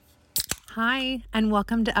Hi, and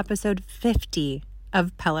welcome to episode 50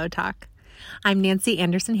 of Pillow Talk. I'm Nancy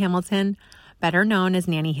Anderson Hamilton, better known as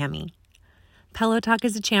Nanny Hammy. Pillow Talk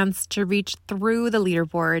is a chance to reach through the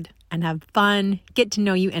leaderboard and have fun, get to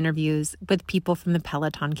know you interviews with people from the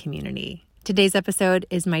Peloton community. Today's episode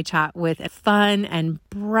is my chat with a fun and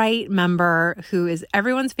bright member who is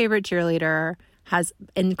everyone's favorite cheerleader, has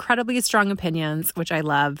incredibly strong opinions, which I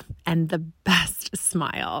love, and the best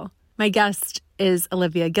smile. My guest is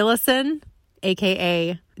Olivia Gillison,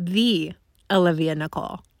 aka the Olivia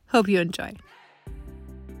Nicole. Hope you enjoy.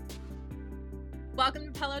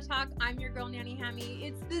 Welcome to Pillow Talk. I'm your girl, Nanny Hammy.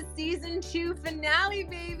 It's the season 2 finale,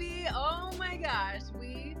 baby. Oh my gosh,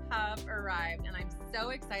 we have arrived, and I'm so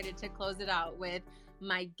excited to close it out with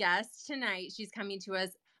my guest tonight. She's coming to us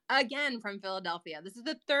again from Philadelphia. This is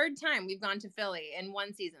the third time we've gone to Philly in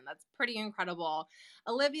one season. That's pretty incredible.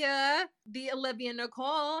 Olivia, the Olivia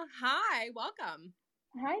Nicole. Hi, welcome.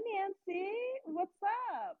 Hi, Nancy. What's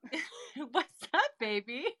up? What's up,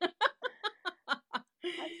 baby? I'm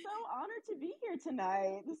so honored to be here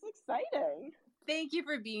tonight. This is exciting. Thank you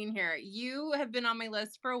for being here. You have been on my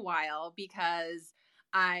list for a while because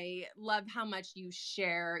I love how much you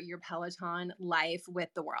share your Peloton life with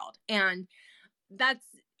the world. And that's,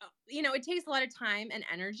 it takes a lot of time and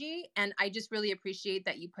energy. And I just really appreciate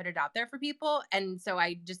that you put it out there for people. And so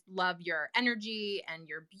I just love your energy and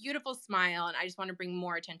your beautiful smile. And I just want to bring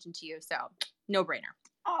more attention to you. So no brainer.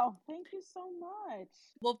 Oh, thank you so much.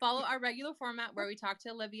 We'll follow our regular format where we talk to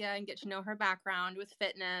Olivia and get to know her background with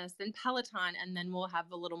fitness and Peloton. And then we'll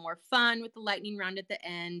have a little more fun with the lightning round at the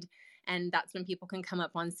end. And that's when people can come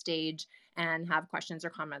up on stage and have questions or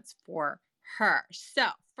comments for her. So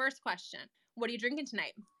first question, what are you drinking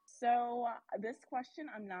tonight? So this question,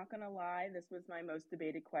 I'm not going to lie, this was my most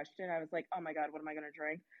debated question. I was like, oh my God, what am I going to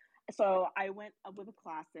drink? So I went up with a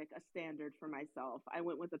classic, a standard for myself. I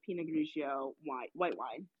went with a Pinot Grigio white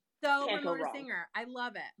wine. So Ramona Singer, I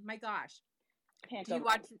love it. My gosh. Do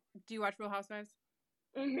you watch Real Housewives?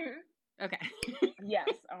 Mm-hmm. Okay. Yes.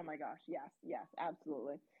 Oh my gosh. Yes,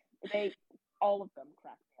 absolutely. All of them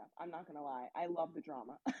crack me up. I'm not gonna lie. I love the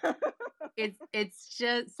drama. It's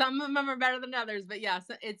just, some of them are better than others, but yeah,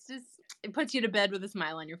 so it puts you to bed with a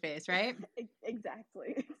smile on your face, right?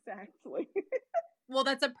 Exactly. Well,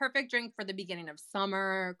 that's a perfect drink for the beginning of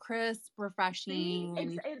summer, crisp, refreshing.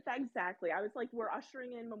 It's exactly. I was like, we're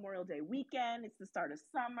ushering in Memorial Day weekend. It's the start of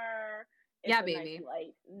summer. It's yeah, baby.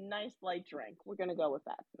 Nice light drink. We're going to go with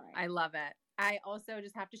that tonight. I love it. I also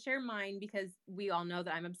just have to share mine because we all know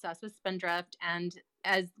that I'm obsessed with Spindrift. And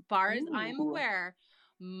as far as I'm aware,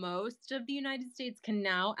 most of the United States can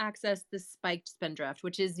now access the spiked Spindrift,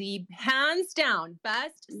 which is the hands down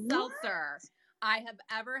best seltzer I have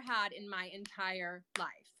ever had in my entire life.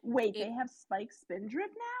 Wait, they have spiked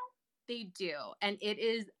Spindrift now? They do. And it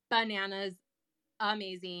is bananas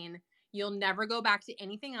amazing. You'll never go back to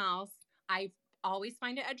anything else. I always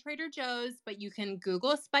find it at Trader Joe's, but you can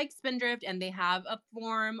Google spiked Spindrift and they have a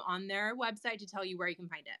form on their website to tell you where you can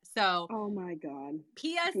find it. So, oh my God.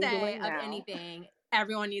 PSA of anything,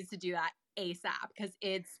 everyone needs to do that ASAP because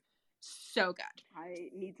it's so good. I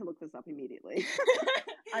need to look this up immediately.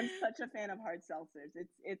 I'm such a fan of hard seltzers.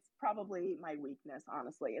 It's probably my weakness,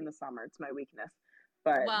 honestly. In the summer, it's my weakness.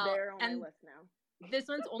 But they're on my list now. This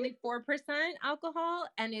one's only 4% alcohol,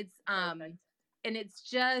 and it's perfect. And it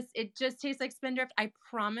just tastes like Spindrift. I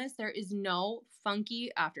promise there is no funky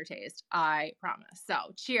aftertaste. I promise. So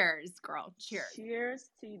cheers, girl. Cheers. Cheers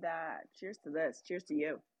to that. Cheers to this. Cheers to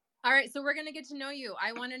you. All right, so we're going to get to know you.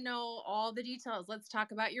 I want to know all the details. Let's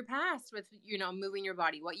talk about your past with, moving your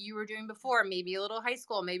body, what you were doing before, maybe a little high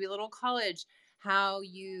school, maybe a little college, how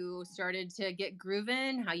you started to get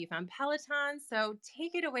grooving, how you found Peloton. So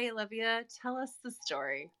take it away, Olivia. Tell us the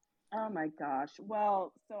story. Oh my gosh.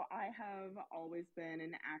 Well, so I have always been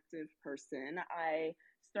an active person. I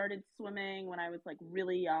started swimming when I was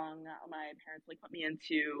really young. My parents put me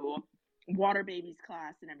into water babies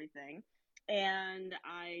class and everything. And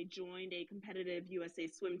I joined a competitive USA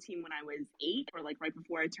swim team when I was 8, or right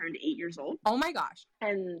before I turned 8 years old. Oh my gosh.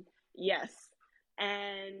 And yes.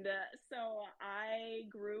 And so I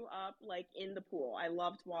grew up in the pool. I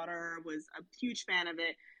loved water, was a huge fan of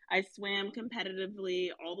it. I swam competitively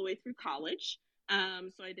all the way through college.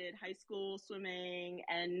 So I did high school swimming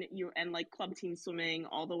and club team swimming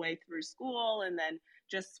all the way through school, and then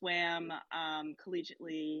just swam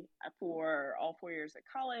collegiately for all 4 years at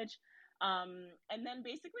college. And then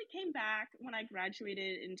basically came back when I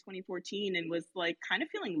graduated in 2014 and was kind of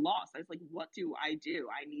feeling lost. I was like, what do? I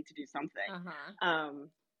need to do something. Uh-huh.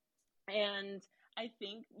 And I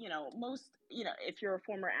think, if you're a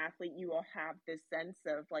former athlete, you will have this sense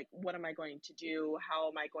of like, what am I going to do? How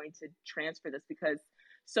am I going to transfer this? Because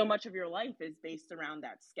so much of your life is based around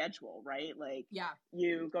that schedule, right? Like, Yeah.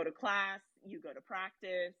 you go to class, you go to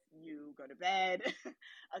practice, you go to bed.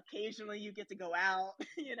 Occasionally you get to go out,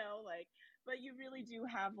 but you really do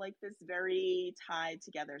have like this very tied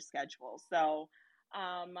together schedule. So,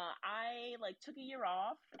 I like took a year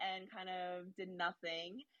off and kind of did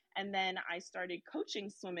nothing, and then I started coaching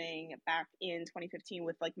swimming back in 2015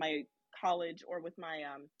 with like my college or with my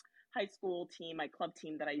high school team, my club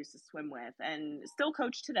team that I used to swim with, and still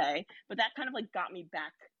coach today. But that kind of like got me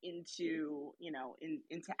back into,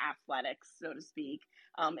 into athletics, so to speak,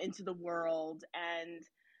 into the world. And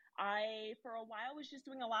I, for a while, was just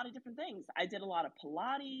doing a lot of different things. I did a lot of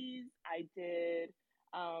Pilates. I did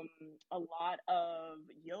um, a lot of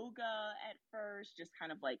yoga at first, just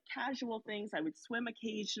kind of like casual things. I would swim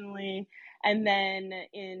occasionally. And then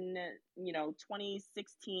in,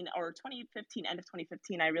 2016 or 2015, end of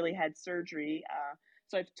 2015, I really had surgery.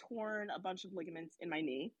 So I've torn a bunch of ligaments in my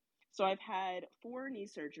knee. So I've had 4 knee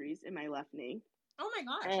surgeries in my left knee. Oh my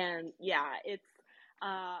gosh. And yeah, it's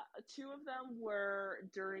 2 of them were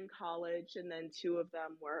during college, and then 2 of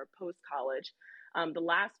them were post college. The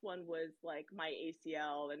last one was like my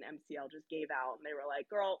ACL and MCL just gave out, and they were like,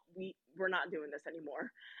 "Girl, we're not doing this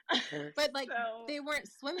anymore." But like, So, they weren't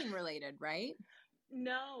swimming related, right?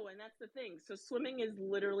 no, and that's the thing. So swimming is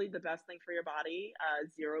literally the best thing for your body.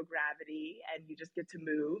 Zero gravity, and you just get to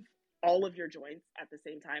move all of your joints at the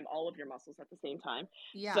same time, all of your muscles at the same time.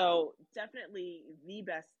 Yeah. So definitely the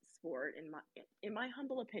best sport in my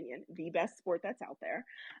humble opinion, the best sport that's out there.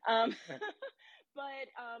 Um, but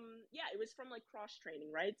yeah, it was from like cross training,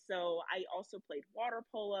 right? So I also played water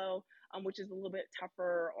polo, which is a little bit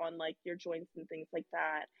tougher on like your joints and things like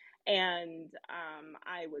that. And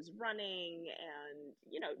I was running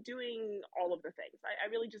and doing all of the things. I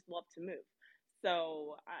really just love to move.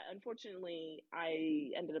 So unfortunately, I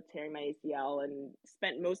ended up tearing my ACL and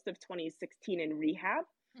spent most of 2016 in rehab.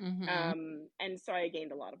 And so I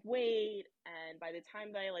gained a lot of weight. And by the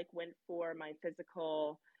time that I like went for my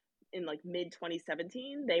physical in like mid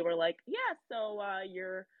 2017, they were like, "Yeah, so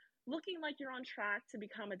you're looking like you're on track to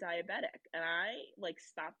become a diabetic." And I like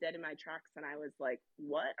stopped dead in my tracks, and I was like,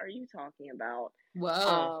 "What are you talking about?" Whoa.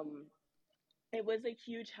 Um, it was a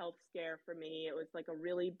huge health scare for me. It was like a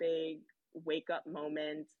really big wake up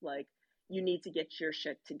moment. Like, you need to get your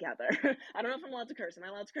shit together. I don't know if I'm allowed to curse. Am I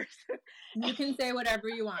allowed to curse? You can say whatever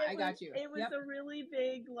you want. I got you. It was Yep. a really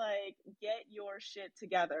big like, get your shit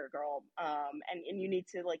together, girl. And you need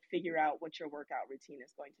to like figure out what your workout routine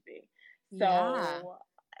is going to be. Yeah. So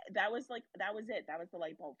that was it. That was the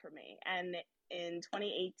light bulb for me. And in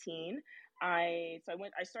 2018, I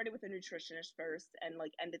started with a nutritionist first and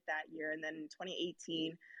like ended that year. And then in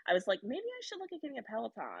 2018, I was like, maybe I should look at getting a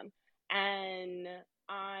Peloton. And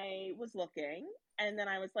I was looking, and then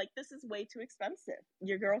I was like, this is way too expensive.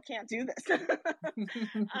 Your girl can't do this. I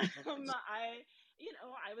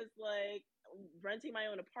was like renting my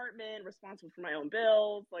own apartment, responsible for my own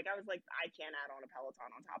bills. Like, I was like, I can't add on a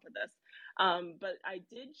Peloton on top of this. But I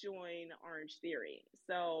did join Orange Theory.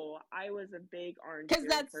 So I was a big Orange Theory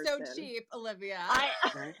person. Because that's so cheap, Olivia. I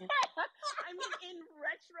mean, in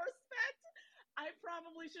retrospect, I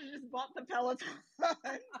probably should have just bought the Peloton.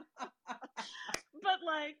 But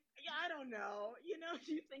like, yeah, I don't know.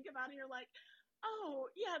 You think about it, you're like, oh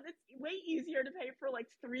yeah, that's way easier to pay for like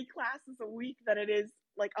 3 classes a week than it is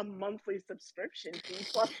like a monthly subscription fee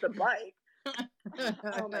plus the bike.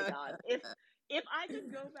 Oh my God. If I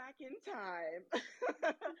could go back in time,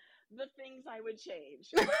 the things I would change.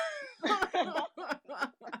 But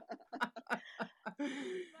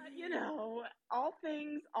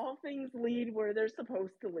all things lead where they're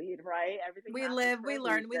supposed to lead, right? Everything we happens live, for we a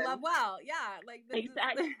learn, we reason. love well. Yeah, like this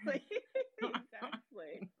Exactly. is...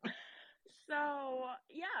 Exactly. So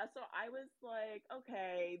yeah, so I was like,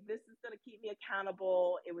 okay, this is gonna keep me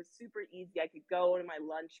accountable. It was super easy. I could go in my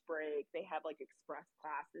lunch break. They have like express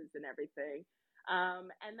classes and everything.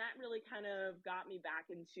 And that really kind of got me back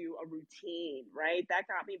into a routine, right? That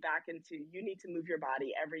got me back into, you need to move your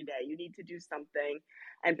body every day. You need to do something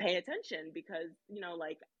and pay attention because,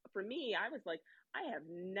 like for me, I was like, I have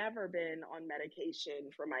never been on medication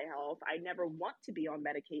for my health. I never want to be on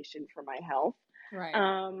medication for my health. Right.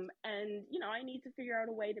 And I need to figure out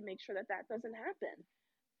a way to make sure that that doesn't happen.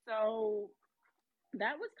 So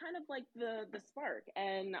that was kind of like the spark.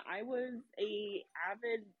 And I was a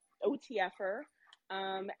avid OTFer.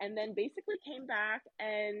 And then basically came back,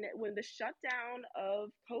 and when the shutdown of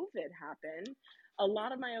COVID happened, a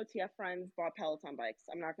lot of my OTF friends bought Peloton bikes.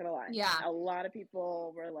 I'm not gonna lie. Yeah. A lot of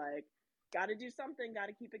people were like, got to do something, got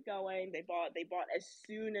to keep it going. They bought as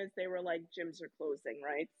soon as they were like, gyms are closing,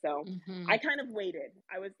 right? So I kind of waited.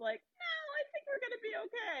 I was like, no, I think we're going to be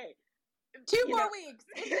okay. 2 more weeks.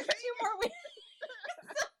 It's just 2 more weeks.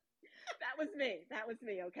 That was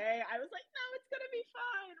me, okay? I was like, no, it's going to be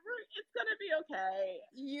fine. It's going to be okay.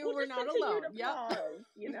 You were not alone. Pause,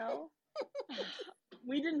 you know?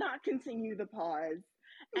 We did not continue the pause.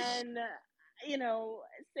 And, you know,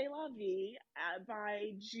 c'est la vie.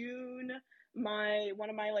 By June, one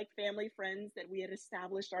of my like family friends that we had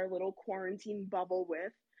established our little quarantine bubble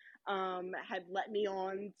with, had let me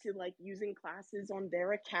on to like using classes on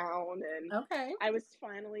their account, and I was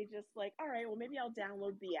finally just like, all right, well, maybe I'll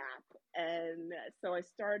download the app. And so I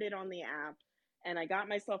started on the app, and I got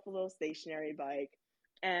myself a little stationary bike,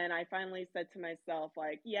 and I finally said to myself,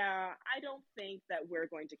 like, yeah, I don't think that we're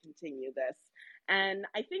going to continue this. And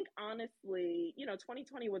I think honestly, you know,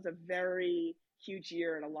 2020 was a very huge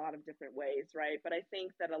year in a lot of different ways, right? But I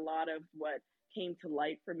think that a lot of what came to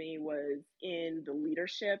light for me was in the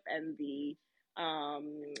leadership and the I'll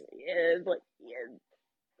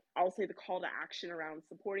say the call to action around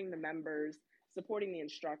supporting the members, supporting the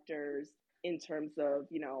instructors in terms of,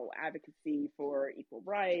 you know, advocacy for equal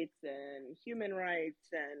rights and human rights.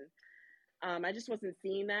 And I just wasn't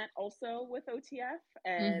seeing that also with OTF.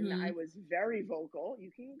 And I was very vocal.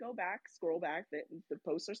 You can go back, scroll back. The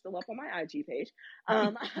posts are still up on my IG page.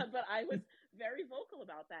 But I was very vocal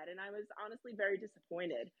about that. And I was honestly very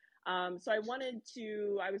disappointed. So I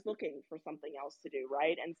was looking for something else to do,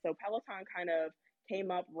 right? And so Peloton kind of came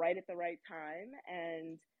up right at the right time.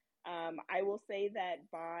 And I will say that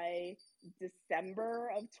by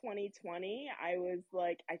December of 2020, I was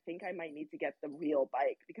like, I think I might need to get the real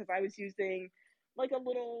bike, because I was using like a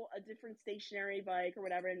different stationary bike or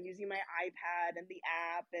whatever, and using my iPad and the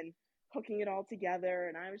app and hooking it all together.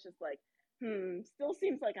 And I was just like, still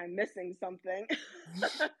seems like I'm missing something.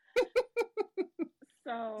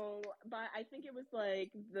 So, but I think it was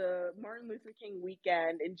like the Martin Luther King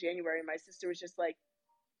weekend in January. My sister was just like,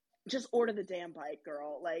 just order the damn bike,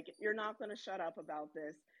 girl. Like, you're not going to shut up about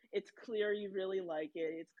this. It's clear you really like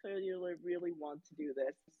it. It's clear you really want to do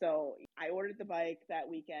this. So I ordered the bike that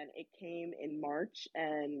weekend. It came in March,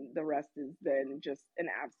 and the rest has been just an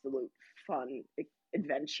absolute fun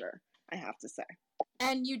adventure, I have to say.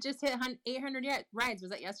 And you just hit 800 rides.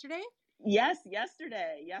 Was that yesterday? Yes,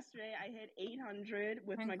 yesterday. Yesterday I hit 800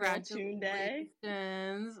 with my girl Tune Day.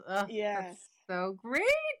 Yes. That's so great.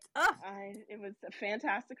 It was a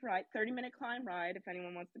fantastic ride. 30-minute climb ride. If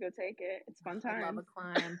anyone wants to go take it, it's fun time. I love a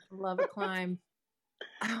climb. Love a climb.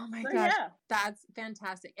 Oh my gosh, yeah. That's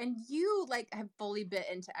fantastic. And you like have fully bit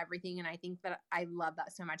into everything. And I think that I love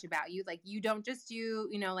that so much about you. Like, you don't just do,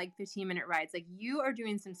 you know, like 15-minute rides. Like, you are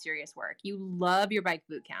doing some serious work. You love your bike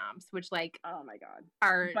boot camps, which like, oh my God,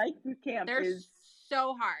 our bike boot camp is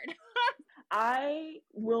so hard. I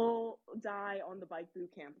will die on the bike boot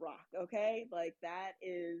camp rock. Okay. Like,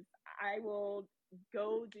 I will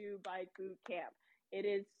go do bike boot camp. It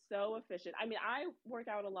is so efficient. I mean, I work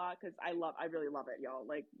out a lot because I really love it, y'all.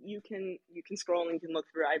 Like, you can scroll and you can look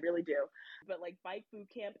through. I really do. But like, bike boot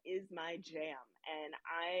camp is my jam. And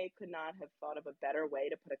I could not have thought of a better way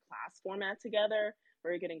to put a class format together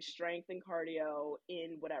where you're getting strength and cardio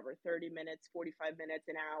in whatever, 30 minutes, 45 minutes,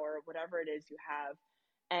 an hour, whatever it is you have.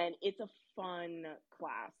 And it's a fun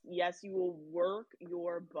class. Yes, you will work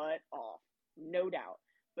your butt off, no doubt.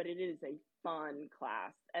 But it is a fun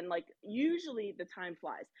class. And like, usually the time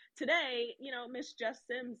flies. Today, you know, Miss Jess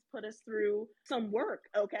Sims put us through some work,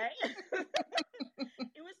 okay? It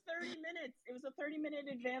was 30 minutes. It was a 30-minute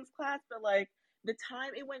advanced class, but like, the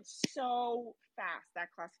time, it went so fast. That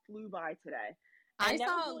class flew by today. I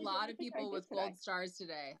saw a lot of people with gold stars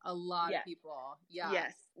today. A lot of people. Yeah.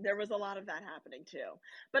 Yes, there was a lot of that happening too.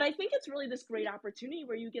 But I think it's really this great opportunity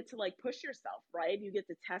where you get to like push yourself, right? You get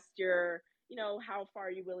to test your, you know, how far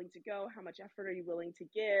are you willing to go? How much effort are you willing to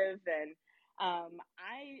give? And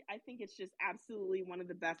I think it's just absolutely one of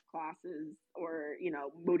the best classes or, you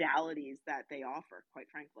know, modalities that they offer, quite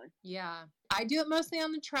frankly. Yeah. I do it mostly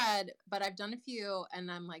on the tread, but I've done a few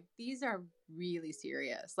and I'm like, these are really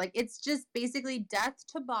serious. Like, it's just basically death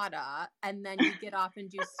Tabata, and then you get off and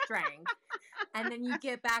do strength. And then you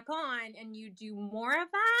get back on and you do more of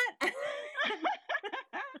that.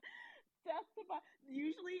 Death Tabata.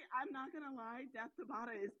 Usually, I'm not going to lie, death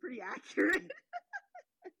Tabata is pretty accurate.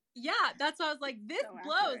 Yeah, that's why I was like, this so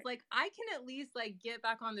blows. Accurate. Like, I can at least like get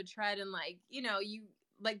back on the tread and like, you know, you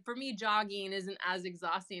like for me, jogging isn't as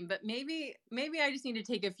exhausting, but maybe I just need to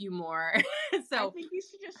take a few more. I So think you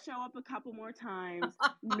should just show up a couple more times.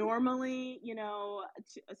 Normally,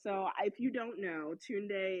 if you don't know,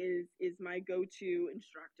 Tunde is my go-to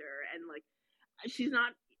instructor, and like she's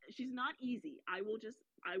not easy. I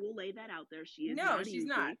will lay that out there. She is no, not she's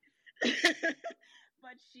not. easy.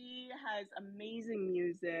 But she has amazing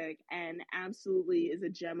music and absolutely is a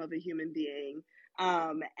gem of a human being.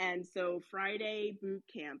 And so Friday boot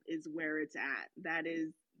camp is where it's at. That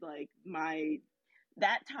is like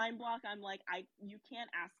that time block. I'm like, you can't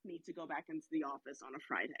ask me to go back into the office on a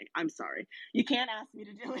Friday. I'm sorry. You can't ask me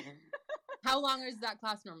to do it. How long is that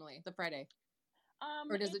class normally, the Friday?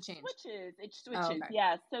 Or does it change? It switches. Oh, okay.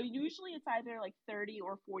 Yeah. So usually it's either like 30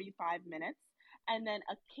 or 45 minutes. And then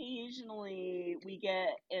occasionally we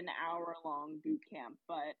get an hour-long boot camp.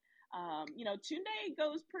 But, Tunde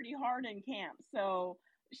goes pretty hard in camp. So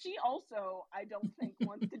she also, I don't think,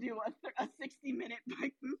 wants to do a 60-minute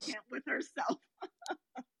bike boot camp with herself.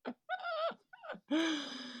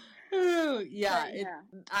 Yeah,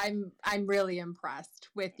 I'm really impressed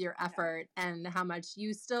with your effort and how much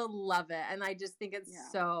you still love it, and I just think it's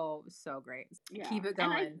so great. Keep it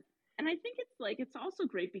going. And I think it's also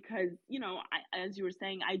great because as you were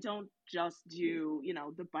saying, I don't just do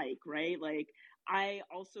the bike, right? Like I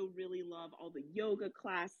also really love all the yoga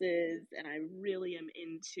classes, and I really am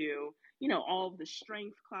into all of the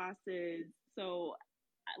strength classes. So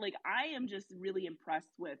like I am just really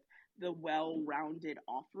impressed with the well-rounded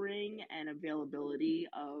offering and availability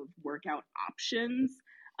of workout options.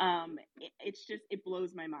 It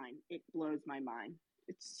blows my mind. It blows my mind.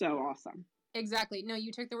 It's so awesome. Exactly. No,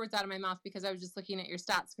 you took the words out of my mouth because I was just looking at your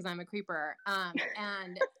stats because I'm a creeper.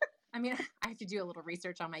 And I mean, I have to do a little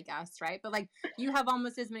research on my guests, right? But like, you have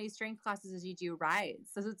almost as many strength classes as you do rides.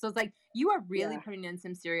 So it's like you are really putting in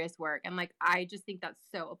some serious work, and like I just think that's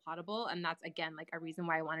so applaudable, and that's again like a reason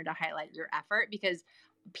why I wanted to highlight your effort, because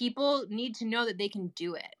people need to know that they can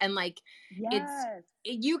do it, and like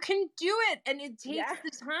you can do it, and it takes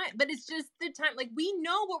the time, but it's just the time. Like we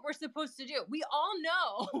know what we're supposed to do. We all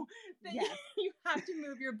know that you have to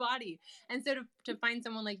move your body, and so to find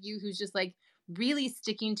someone like you who's just like really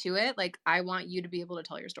sticking to it, like I want you to be able to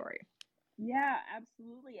tell your story. Yeah,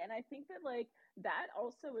 absolutely. And I think that like that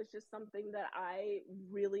also is just something that I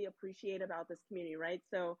really appreciate about this community, right?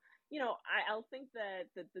 So, I'll think that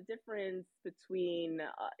the difference between,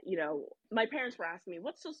 my parents were asking me,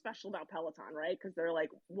 what's so special about Peloton, right? Because they're like,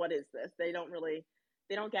 what is this? They don't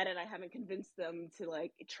get it. I haven't convinced them to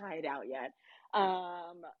like try it out yet. But,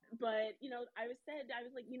 I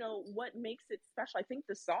was like, what makes it special? I think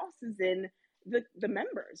the sauce is in the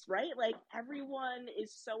members, right? Like everyone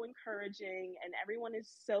is so encouraging and everyone is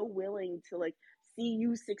so willing to like see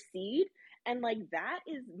you succeed, and like that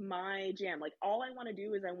is my jam. Like all I want to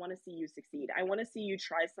do is I want to see you succeed. I want to see you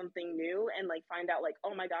try something new and like find out like,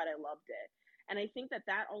 oh my god, I loved it. And I think that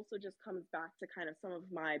also just comes back to kind of some of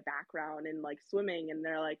my background in like swimming, and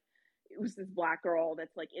they're like, it was this black girl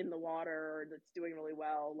that's like in the water that's doing really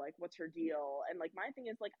well, like what's her deal? And like my thing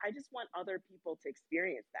is like I just want other people to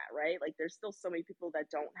experience that, right? Like there's still so many people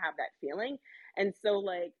that don't have that feeling, and so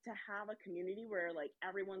like to have a community where like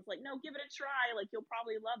everyone's like, no, give it a try, like you'll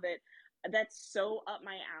probably love it, that's so up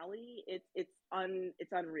my alley. It's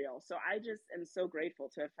unreal. So I just am so grateful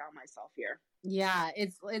to have found myself here. Yeah,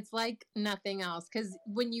 it's like nothing else, because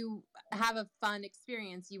when you have a fun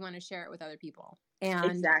experience, you want to share it with other people.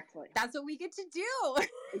 And that's what we get to do.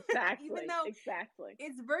 Even though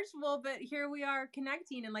it's virtual, but here we are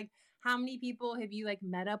connecting. And like, how many people have you like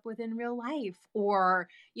met up with in real life, or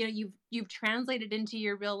you've translated into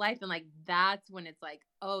your real life, and like that's when it's like,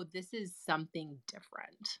 oh, this is something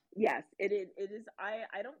different. Yes, it is.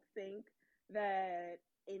 I don't think that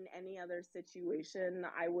in any other situation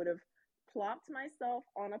I would have plopped myself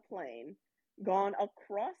on a plane, gone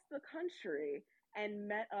across the country, and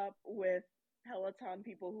met up with Peloton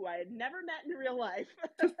people who I had never met in real life.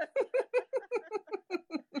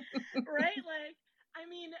 Right? Like, I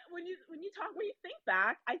mean, when you think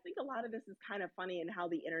back, I think a lot of this is kind of funny in how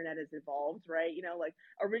the internet has evolved, right? Like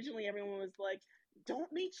originally everyone was like,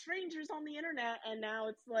 don't meet strangers on the internet, and now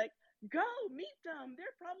it's like, go meet them.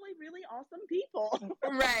 They're probably really awesome people.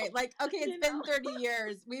 Right. Like, okay, it's been 30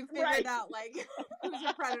 years. We've figured out like who's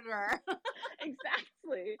a predator.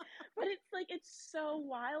 Exactly. But it's like, it's so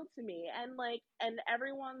wild to me. And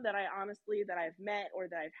everyone that I've met or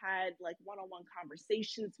that I've had like one-on-one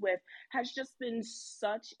conversations with has just been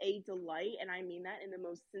such a delight. And I mean that in the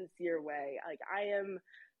most sincere way. Like I am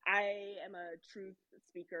a truth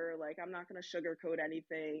speaker. Like I'm not going to sugarcoat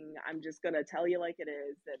anything. I'm just going to tell you like it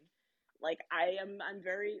is. And Like I'm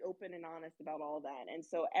very open and honest about all that. And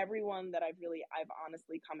so everyone that I've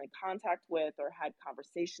honestly come in contact with or had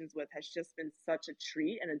conversations with has just been such a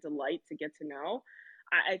treat and a delight to get to know.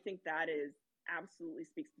 I think that is absolutely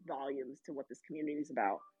speaks volumes to what this community is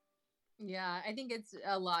about. Yeah, I think it's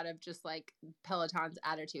a lot of just like Peloton's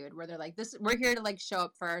attitude where they're like, this, we're here to like show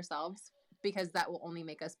up for ourselves because that will only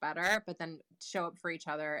make us better, but then show up for each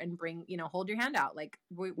other and bring, hold your hand out. Like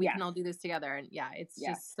we can Yes. all do this together. And yeah, it's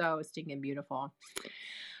Yes. just so stinking beautiful.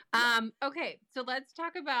 Okay, so let's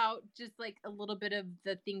talk about just like a little bit of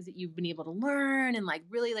the things that you've been able to learn and like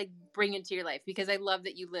really like bring into your life, because I love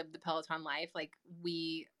that you live the Peloton life. Like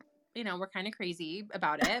we're kind of crazy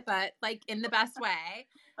about it, but like in the best way.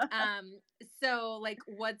 So like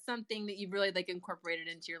what's something that you've really like incorporated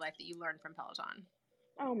into your life that you learned from Peloton?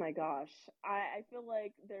 Oh my gosh. I feel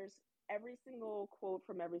like there's every single quote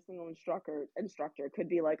from every single instructor could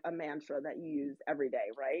be like a mantra that you use every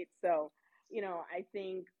day, right? So, I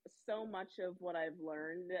think so much of what I've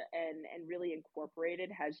learned and really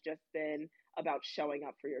incorporated has just been about showing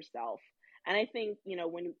up for yourself. And I think,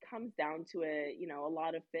 when it comes down to it, a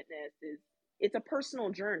lot of fitness is it's a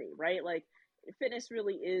personal journey, right? Like fitness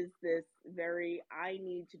really is this very I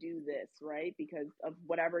need to do this, right? Because of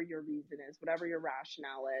whatever your reason is, whatever your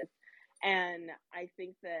rationale is. And I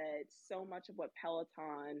think that so much of what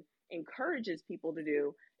Peloton encourages people to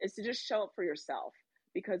do is to just show up for yourself.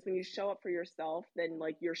 Because when you show up for yourself, then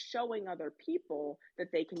like you're showing other people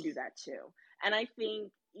that they can do that too. And I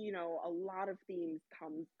think, a lot of themes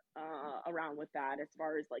comes around with that as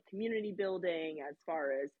far as like community building, as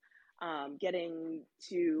far as getting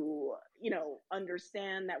to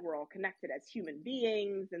understand that we're all connected as human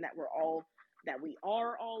beings and that we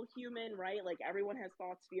are all human, right? Like everyone has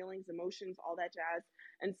thoughts, feelings, emotions, all that jazz.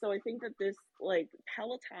 And so I think that this like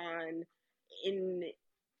Peloton in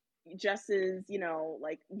just is,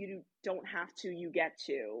 like you don't have to, you get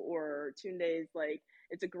to, or Tunde's like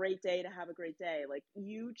it's a great day to have a great day. Like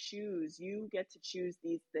you get to choose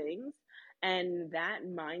these things. And that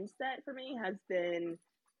mindset for me has been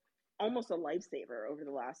almost a lifesaver over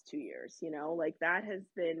the last 2 years, like that has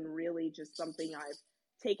been really just something I've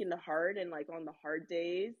taken to heart. And like on the hard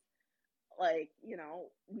days, like,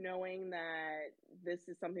 knowing that this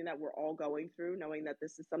is something that we're all going through, knowing that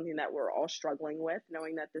this is something that we're all struggling with,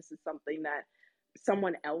 knowing that this is something that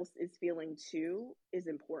someone else is feeling too is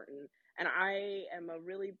important. And I am a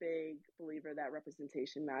really big believer that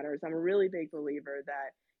representation matters. I'm a really big believer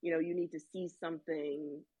that, you need to see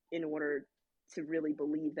something in order to really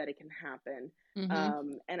believe that it can happen.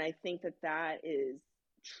 And I think that that is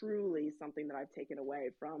truly something that I've taken away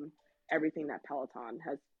from everything that Peloton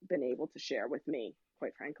has been able to share with me,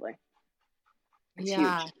 quite frankly. It's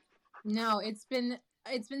huge. No, it's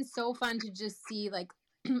been so fun to just see like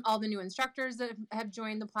all the new instructors that have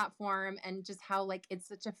joined the platform and just how like it's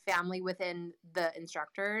such a family within the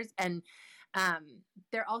instructors. And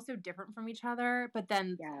they're also different from each other, but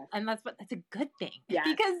then and that's a good thing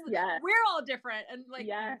because we're all different and like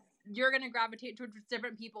you're gonna gravitate towards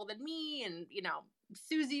different people than me and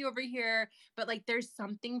Susie over here, but like there's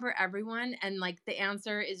something for everyone, and like the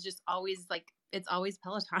answer is just always like it's always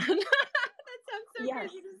Peloton. That sounds so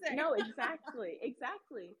crazy to say. No,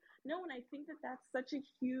 exactly. No, and I think that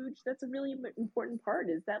that's a really important part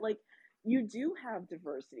is that like you do have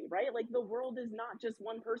diversity, right? Like the world is not just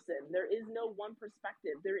one person. There is no one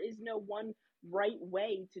perspective. There is no one right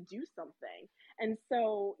way to do something. And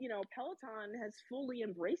so, Peloton has fully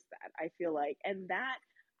embraced that, I feel like. And that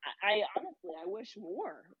I honestly, I wish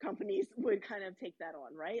more companies would kind of take that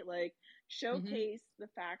on, right? Like showcase the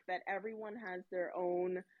fact that everyone has their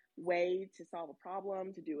own way to solve a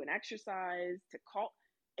problem, to do an exercise, to call.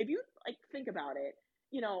 If you like think about it,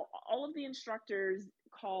 all of the instructors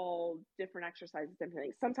call different exercises different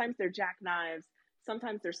things. Sometimes they're jackknives,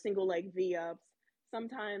 sometimes they're single leg V-ups,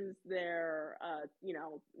 sometimes they're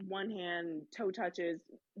one hand toe touches,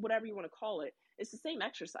 whatever you want to call it. It's the same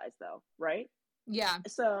exercise though, right? Yeah.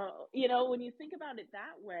 So, when you think about it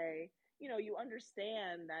that way, you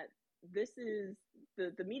understand that this is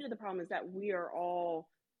the meat of the problem is that we are all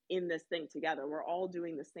in this thing together. We're all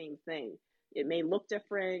doing the same thing. It may look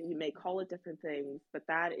different, you may call it different things, but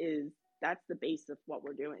that's the base of what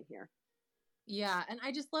we're doing here. Yeah. And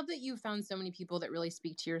I just love that you found so many people that really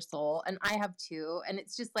speak to your soul. And I have too. And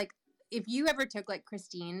it's just like, if you ever took like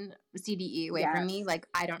Christine CDE away from me, like,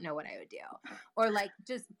 I don't know what I would do. Or like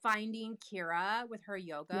just finding Kira with her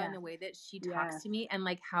yoga and the way that she talks to me and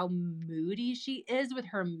like how moody she is with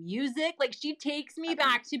her music. Like she takes me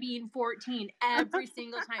back to being 14 every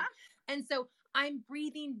single time. And so I'm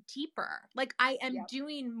breathing deeper. Like I am Yep.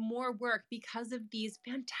 doing more work because of these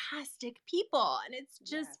fantastic people. And it's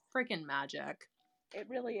just Yes. freaking magic. It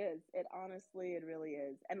really is. It really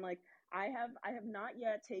is. And like I have not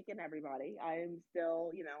yet taken everybody. I'm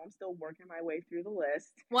still, I'm still working my way through the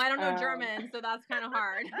list. Well, I don't know Um German, so that's kind of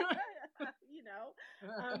hard. you know,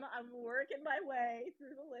 I'm working my way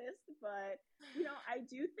through the list, but I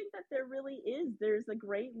do think that there's a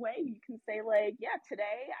great way you can say like, yeah,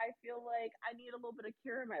 today I feel like I need a little bit of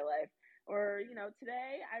cure in my life. Or,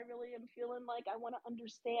 today I really am feeling like I want to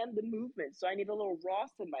understand the movement. So I need a little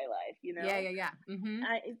Ross in my life. Yeah. Mm-hmm.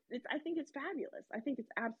 I think it's fabulous. I think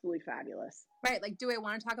it's absolutely fabulous. Right. Like, do I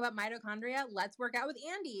want to talk about mitochondria? Let's work out with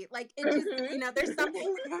Andy. Like, it just, Mhm. there's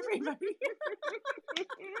something for everybody.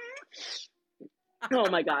 Oh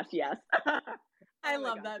my gosh, yes. I Oh my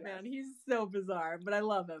love gosh, that yes. man. He's so bizarre, but I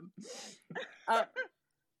love him.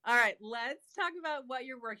 All right, let's talk about what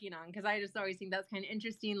you're working on, because I just always think that's kind of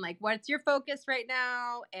interesting. Like, what's your focus right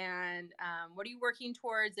now, and what are you working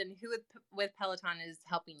towards, and who with Peloton is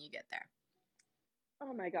helping you get there?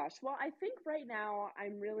 Oh my gosh. Well, I think right now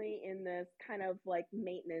I'm really in this kind of like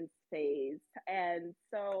maintenance phase. And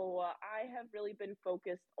so I have really been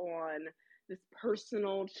focused on this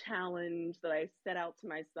personal challenge that I set out to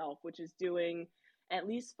myself, which is doing at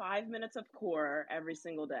least 5 minutes of core every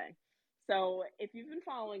single day. So if you've been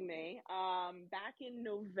following me, back in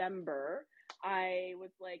November, I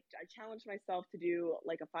challenged myself to do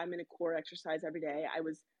like a 5 minute core exercise every day. I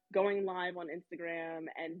was going live on Instagram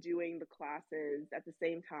and doing the classes at the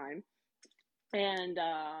same time. And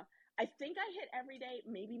I think I hit every day,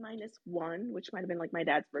 maybe minus one, which might have been like my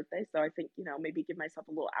dad's birthday. So I think, maybe give myself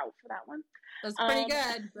a little out for that one. That's pretty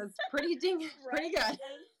good. That's pretty pretty Right. good.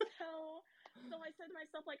 And so I said to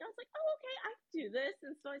myself, like, I was like, oh, okay, I can do this.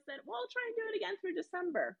 And so I said, well, I'll try and do it again through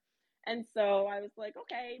December. And so I was like,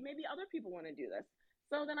 okay, maybe other people want to do this.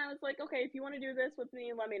 So then I was like, okay, if you want to do this with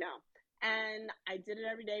me, let me know. And I did it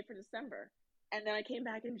every day for December. And then I came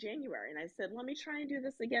back in January and I said, let me try and do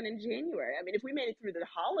this again in January. I mean, if we made it through the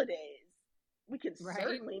holidays, we could Right?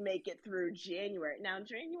 certainly make it through January. Now,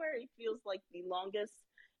 January feels like the longest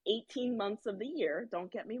 18 months of the year.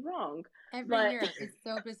 Don't get me wrong. Every But year. It's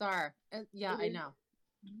so bizarre. Yeah, it I is know.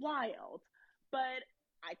 wild. But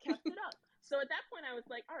I kept it up. So at that point, I was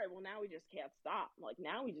like, all right, well, now we just can't stop. Like,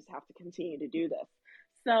 now we just have to continue to do this.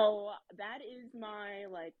 So that is my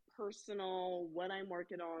like personal, what I'm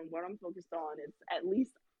working on, what I'm focused on. It's at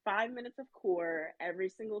least 5 minutes of core every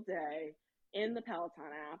single day in the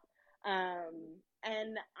Peloton app.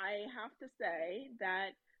 And I have to say that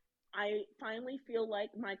I finally feel like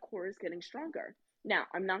my core is getting stronger. Now,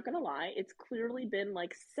 I'm not going to lie, it's clearly been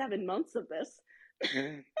like 7 months of this. So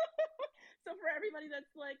for everybody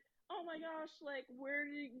that's like, oh my gosh, like where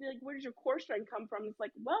does your core strength come from? It's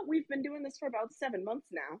like, well, we've been doing this for about 7 months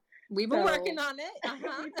now. We've been working So on it.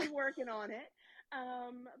 we've been working on it.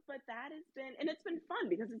 But that has been, and it's been fun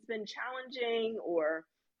because it's been challenging, or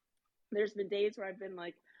there's been days where I've been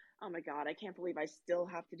like, oh my God, I can't believe I still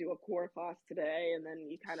have to do a core class today. And then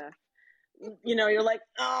you kind of, you're like,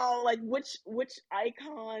 oh, like which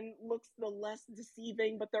icon looks the less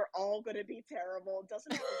deceiving, but they're all going to be terrible. It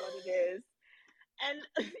doesn't matter what it is. And,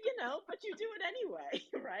 but you do it anyway,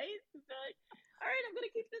 right? So like, all right, I'm going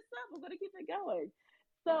to keep this up. I'm going to keep it going.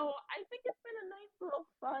 So I think it's been a nice little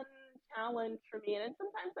fun challenge for me. And then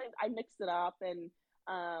sometimes I mix it up. And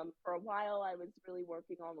for a while, I was really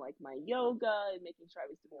working on like my yoga and making sure I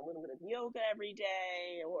was doing a little bit of yoga every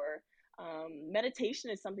day. Or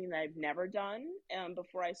meditation is something that I've never done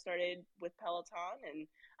before I started with Peloton. And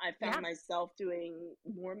I found myself doing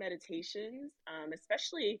more meditations,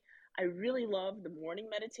 especially I really love the morning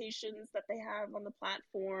meditations that they have on the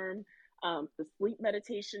platform. The sleep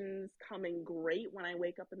meditations come in great when I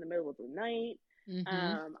wake up in the middle of the night.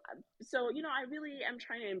 Mm-hmm. So, I really am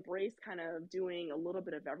trying to embrace kind of doing a little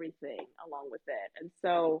bit of everything along with it. And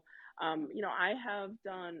so, I have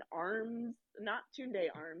done arms, not 2-day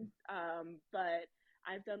arms, but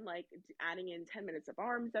I've done like adding in 10 minutes of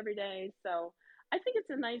arms every day. So I think it's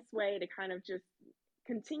a nice way to kind of just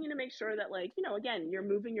continue to make sure that like, again, you're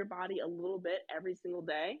moving your body a little bit every single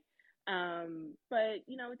day. But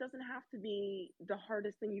it doesn't have to be the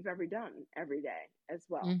hardest thing you've ever done every day as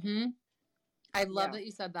well. Mm-hmm. I love Yeah. that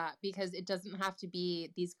you said that, because it doesn't have to be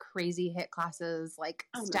these crazy hit classes like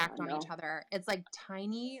Oh my stacked God, on each no. other. It's like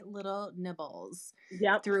tiny little nibbles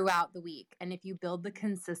Yep. throughout the week. And if you build the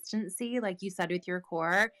consistency, like you said, with your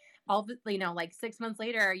core, like 6 months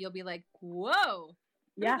later, you'll be like, whoa,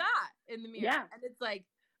 who's Yeah. that in the mirror? Yeah. And it's like,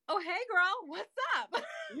 oh, hey girl, what's up?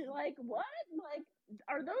 You're like, what? Like,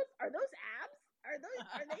 are those abs? Are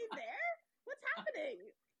they there? What's happening?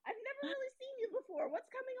 I've never really seen you before. What's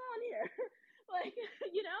coming on here? Like,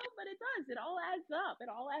 but it does. It all adds up. It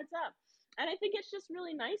all adds up. And I think it's just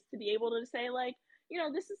really nice to be able to say, like,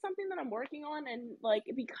 this is something that I'm working on. And like,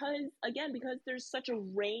 because there's such a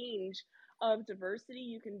range of diversity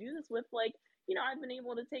you can do this with, like, I've been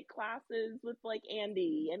able to take classes with like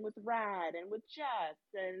Andy and with Rad and with Jess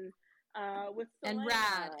and with And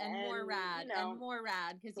Rad Selena and more Rad and more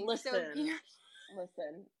Rad because he's so cute.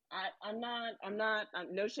 Listen, I'm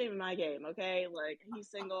no shame in my game, okay? Like, he's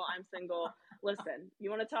single, I'm single. Listen, you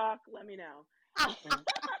want to talk? Let me know.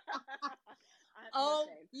 Oh,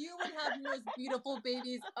 you would have the most beautiful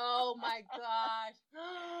babies. Oh my gosh.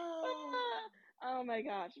 Oh my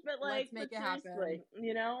gosh. But like, let's make it seriously,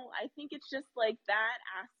 happen. I think it's just like that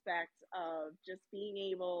aspect of just being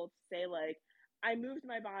able to say, like, I moved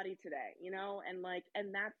my body today, and like,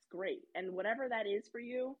 and that's great. And whatever that is for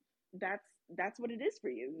you, that's what it is for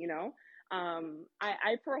you,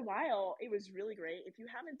 I for a while, it was really great. If you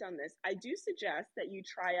haven't done this, I do suggest that you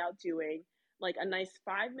try out doing like a nice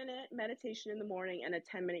 5-minute meditation in the morning and a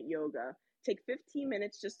 10-minute yoga. Take 15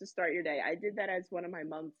 minutes just to start your day. I did that as one of my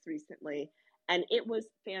months recently, and it was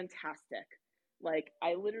fantastic. Like,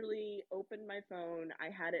 I literally opened my phone,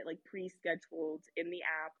 I had it like pre-scheduled in the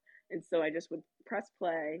app, and so I just would press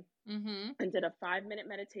play and did a 5-minute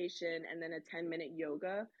meditation and then a 10-minute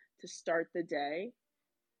yoga to start the day.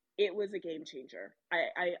 It was a game changer.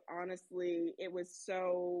 I honestly, it was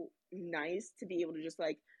so nice to be able to just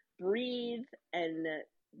like breathe and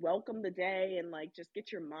welcome the day and like just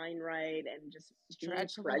get your mind right and just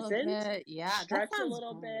stretch being present. A little bit. Yeah, stretch that sounds a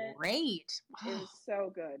little great. bit. It was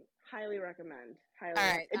so good. Highly recommend. All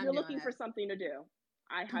right, if you're looking for something to do,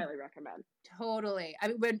 I highly recommend. Totally. I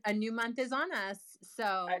mean, a new month is on us,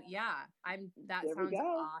 so yeah, that sounds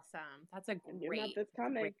awesome. That's a great, new month is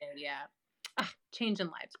coming. Great idea. Changing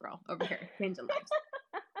lives, girl, over here. Changing lives.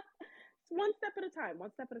 It's one step at a time.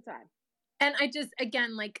 One step at a time. And I just,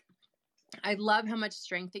 again, like, I love how much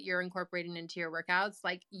strength that you're incorporating into your workouts.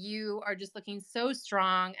 Like, you are just looking so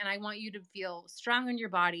strong, and I want you to feel strong in your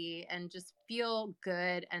body and just feel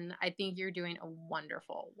good. And I think you're doing a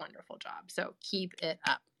wonderful, wonderful job. So keep it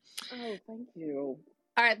up. Oh, thank you.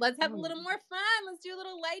 All right, let's have a little more fun. Let's do a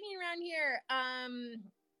little lightning round here.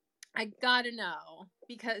 I gotta know,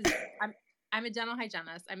 because I'm a dental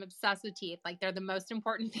hygienist. I'm obsessed with teeth. Like, they're the most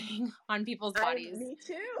important thing on people's bodies. Me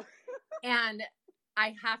too. And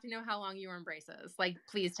I have to know how long you were in braces. Like,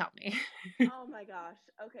 please tell me. Oh my gosh.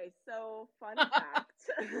 Okay, so fun fact.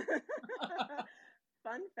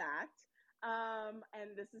 Fun fact.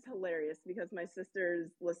 And this is hilarious because my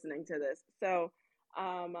sister's listening to this. So,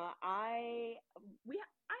 I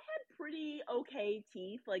had pretty okay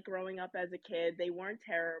teeth like growing up as a kid. They weren't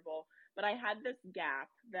terrible, but I had this gap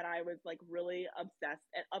that I was like really upset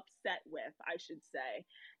with, I should say,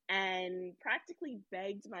 and practically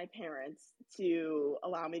begged my parents to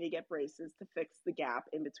allow me to get braces to fix the gap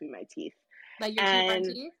in between my teeth. Like your two front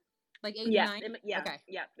teeth? Like 8 and 9?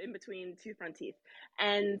 Yeah, in between two front teeth.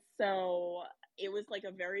 And so it was like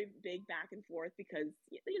a very big back and forth because,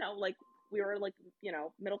 like, we were like,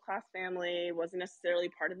 middle class family, wasn't necessarily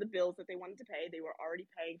part of the bills that they wanted to pay. They were already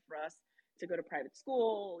paying for us to go to private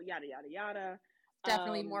school, yada, yada, yada.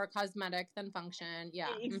 Definitely more cosmetic than function. Yeah.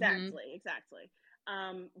 Exactly.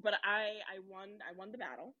 But I won the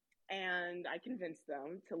battle, and I convinced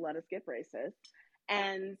them to let us get braces.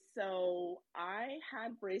 And so I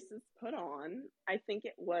had braces put on. I think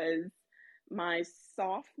it was my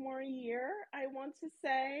sophomore year, I want to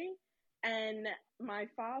say. And my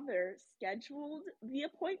father scheduled the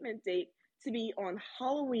appointment date to be on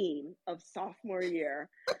Halloween of sophomore year.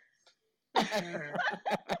 And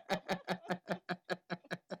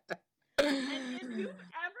if you've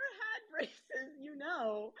ever had braces, you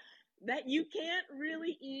know that you can't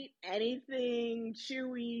really eat anything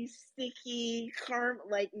chewy, sticky,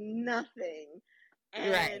 like nothing.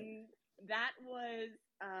 And that was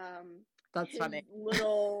that's funny.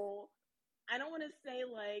 Little, I don't want to say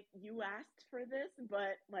like you asked for this,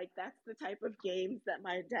 but like that's the type of games that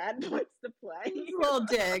my dad likes to play. Little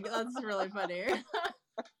dig. That's really funny.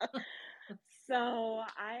 So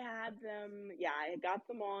I had them, I got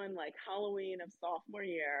them on like Halloween of sophomore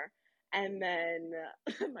year. And then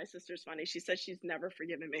my sister's funny. She says she's never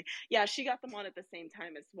forgiven me. Yeah, she got them on at the same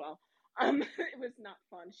time as well. It was not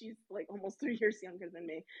fun. She's like almost 3 years younger than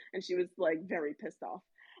me, and she was like very pissed off.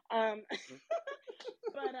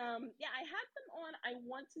 But I had them on, I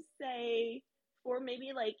want to say, for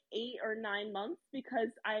maybe like 8 or 9 months, because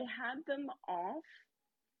I had them off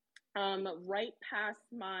right past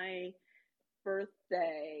my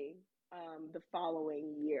birthday the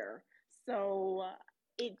following year. So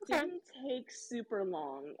it Okay. didn't take super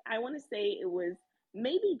long. I want to say it was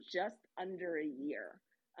maybe just under a year.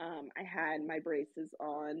 I had my braces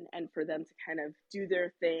on, and for them to kind of do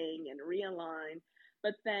their thing and realign.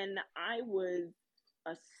 But then I was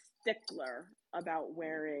a stickler about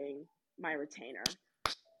wearing my retainer.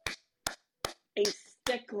 A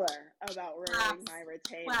stickler about wearing my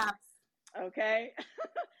retainer. Claps. Okay.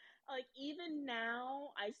 Like even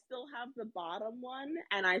now, I still have the bottom one,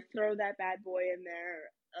 and I throw that bad boy in there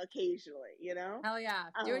occasionally. Hell yeah.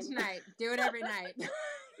 Do it tonight. Do it every night.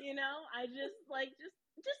 I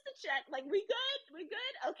just to check. Like, we good? We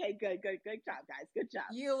good? Okay, good job, guys. Good job.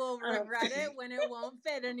 You will regret it when it won't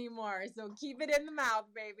fit anymore. So keep it in the mouth,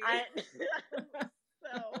 baby.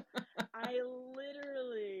 So I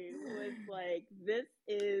literally was like, this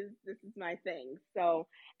is my thing. So,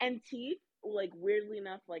 and teeth, like, weirdly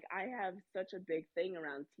enough, like, I have such a big thing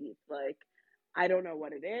around teeth. Like, I don't know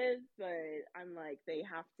what it is, but I'm like, they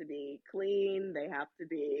have to be clean. They have to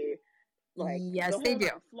be like Yes, the they whole do.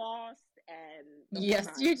 nine, flossed, and the Yes,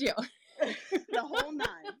 whole you nine. do. The whole nine.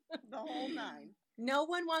 The whole nine. No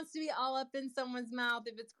one wants to be all up in someone's mouth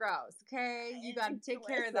if it's gross, okay? You got to take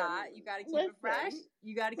care of that. You got to keep it fresh.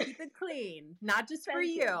 You got to keep it clean, not just for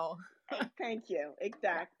you. Thank you.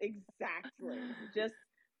 Exactly. Just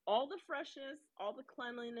all the freshness, all the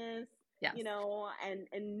cleanliness, Yes.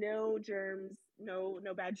 and no germs, no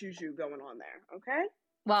bad juju going on there, okay?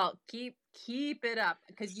 Well, keep it up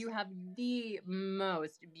because you have the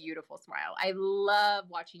most beautiful smile. I love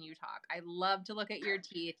watching you talk. I love to look at your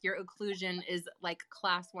teeth. Your occlusion is like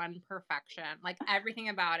class 1 perfection. Like everything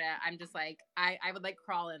about it. I'm just like, I would like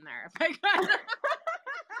crawl in there if I could.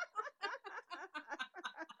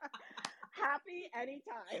 Happy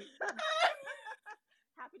anytime.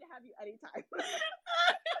 Happy to have you anytime.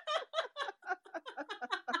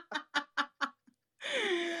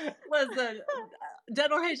 Listen,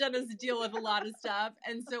 dental hygienists deal with a lot of stuff.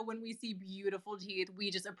 And so when we see beautiful teeth, we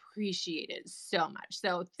just appreciate it so much.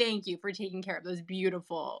 So thank you for taking care of those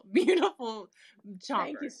beautiful, beautiful chompers.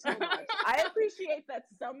 Thank you so much. I appreciate that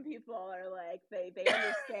some people are like, they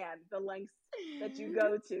understand the lengths that you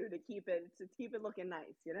go to keep it looking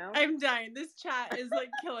nice, I'm dying. This chat is like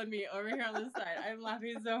killing me over here on the side. I'm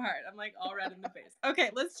laughing so hard. I'm like all red in the face.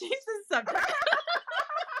 Okay, let's change the subject.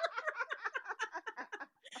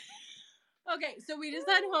 Okay, so we just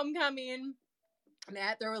had homecoming.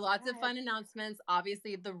 There were lots of fun announcements.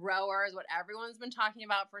 Obviously, the rowers, what everyone's been talking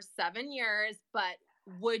about for 7 years. But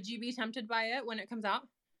would you be tempted by it when it comes out?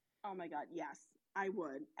 Oh my God, yes, I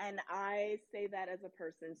would. And I say that as a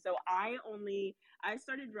person. So I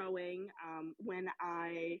started rowing when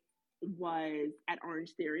I was at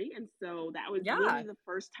Orange Theory. And so that was literally the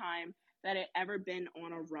first time that I ever been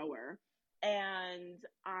on a rower. And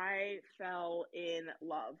I fell in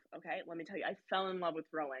love. Okay, let me tell you, I fell in love with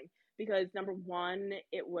rowing because number one,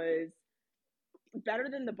 it was better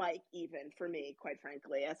than the bike, even for me, quite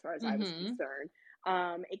frankly, as far as I was concerned.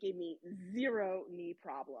 It gave me 0 knee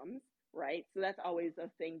problems, right? So that's always a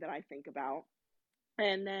thing that I think about.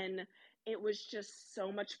 And then it was just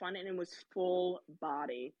so much fun, and it was full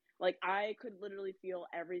body. Like, I could literally feel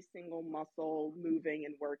every single muscle moving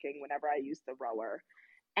and working whenever I used the rower.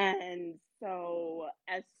 And so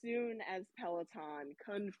as soon as Peloton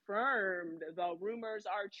confirmed the rumors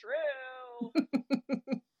are true,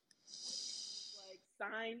 like,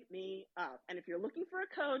 sign me up. And if you're looking for a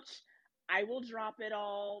coach, I will drop it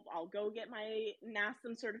all. I'll go get my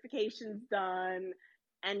NASM certifications done,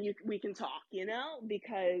 and we can talk,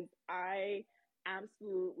 because I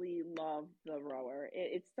absolutely love the rower.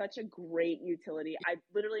 It's such a great utility. I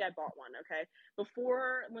bought one. Okay,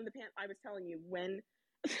 before when I was telling you when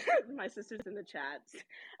my sister's in the chat.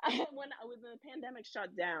 When the pandemic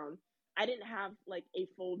shut down, I didn't have like a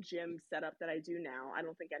full gym setup that I do now. I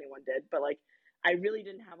don't think anyone did, but like I really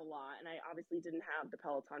didn't have a lot, and I obviously didn't have the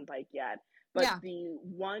Peloton bike yet. But the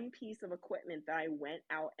one piece of equipment that I went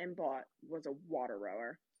out and bought was a water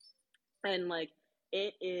rower, and like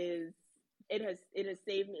it has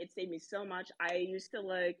saved me. It saved me so much. I used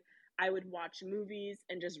to I would watch movies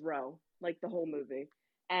and just row like the whole movie.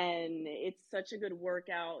 And it's such a good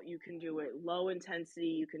workout. You can do it low intensity,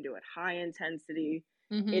 you can do it high intensity.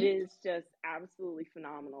 It is just absolutely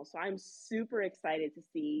phenomenal. So I'm super excited to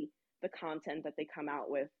see the content that they come out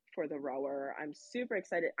with for the rower. I'm super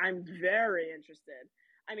excited. I'm very interested.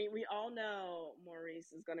 I mean, we all know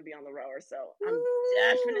Maurice is going to be on the rower, so I'm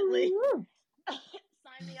definitely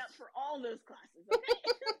sign me up for all those classes,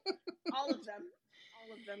 okay? all of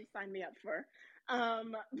them sign me up for.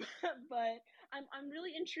 But I'm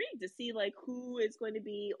really intrigued to see like who is going to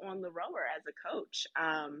be on the rower as a coach.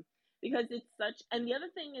 because it's such, and the other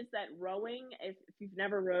thing is that rowing, if you've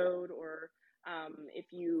never rowed, or if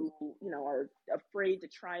you are afraid to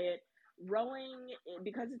try it, rowing,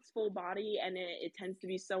 because it's full body and it tends to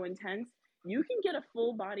be so intense, you can get a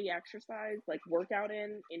full body exercise, like workout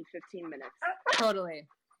in 15 minutes. Totally.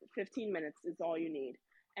 15 minutes is all you need.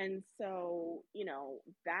 And so,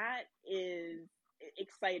 that is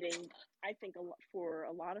exciting, I think, for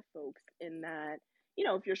a lot of folks, in that,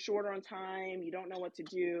 if you're short on time, you don't know what to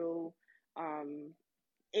do,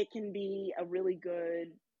 it can be a really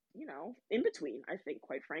good, in between, I think,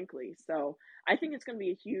 quite frankly. So I think it's going to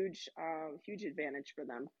be a huge, huge advantage for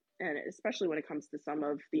them. And especially when it comes to some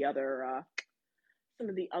of the other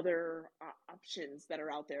options that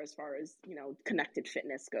are out there as far as, connected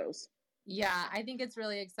fitness goes. Yeah, I think it's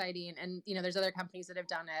really exciting. And, there's other companies that have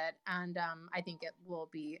done it. And I think it will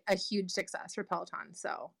be a huge success for Peloton.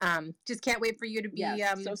 So just can't wait for you to be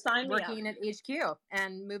So sign me working at HQ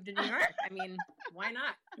and move to New York. I mean, why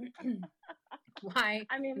not? Why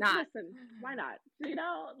not? Listen, why not?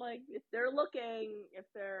 Like, if they're looking, if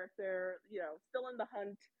they're still in the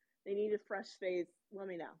hunt, they need a fresh space, let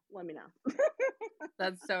me know.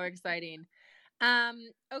 That's so exciting.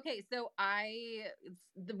 Okay, so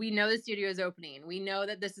we know the studio is opening. We know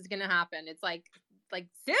that this is going to happen. It's like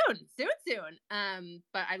soon.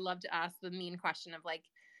 But I love to ask the mean question of, like,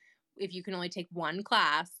 if you can only take one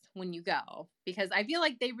class when you go, because I feel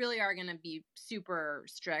like they really are going to be super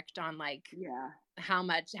strict on, like, how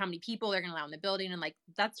many people they're going to allow in the building. And, like,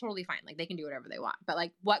 that's totally fine. Like, they can do whatever they want. But,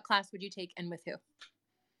 like, what class would you take and with who?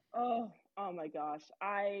 Oh my gosh.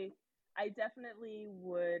 I definitely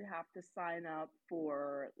would have to sign up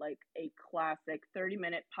for, like, a classic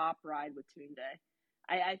 30-minute pop ride with Tunde.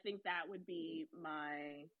 I think that would be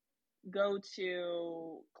my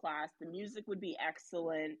go-to class. The music would be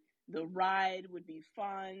excellent. The ride would be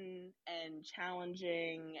fun and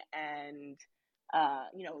challenging, and a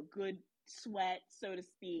good sweat, so to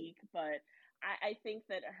speak. But I think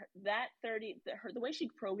that the way she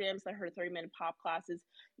programs her 30-minute pop classes,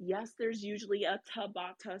 yes, there's usually a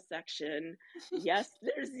Tabata section. Yes,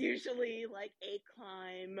 there's usually, like, a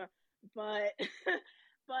climb, but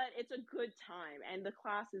but it's a good time and the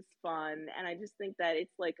class is fun. And I just think that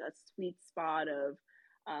it's like a sweet spot of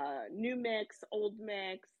new mix, old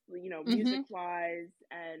mix, music wise,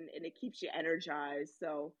 and it keeps you energized.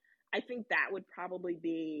 So I think that would probably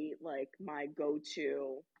be, like, my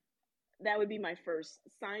go-to. That would be my first.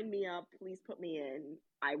 Sign me up, please put me in.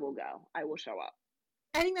 I will go. I will show up.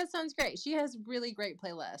 I think that sounds great. She has really great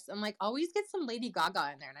playlists. I'm like, always get some Lady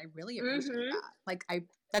Gaga in there, and I really appreciate that. Like,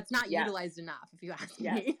 that's not utilized enough, if you ask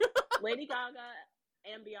me. Lady Gaga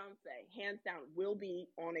and Beyonce, hands down, will be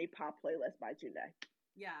on a pop playlist by Tunde.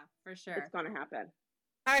 Yeah, for sure. It's gonna happen.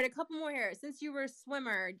 All right, a couple more here. Since you were a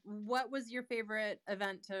swimmer, what was your favorite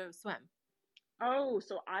event to swim? Oh,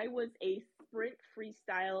 so I was a sprint,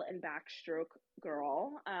 freestyle, and backstroke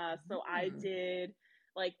girl. So I did,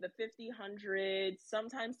 like, the 50, 100,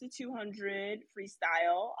 sometimes the 200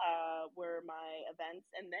 freestyle were my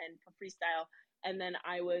events, and then for freestyle, and then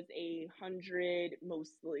I was a 100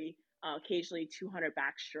 mostly, occasionally 200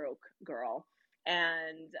 backstroke girl.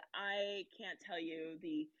 And I can't tell you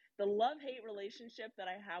the love-hate relationship that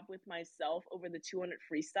I have with myself over the 200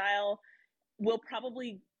 freestyle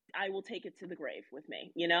I will take it to the grave with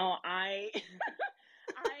me. I had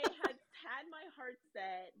my heart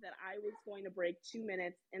set that I was going to break 2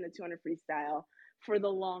 minutes in the 200 freestyle for the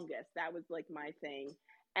longest. That was, like, my thing.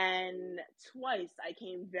 And twice I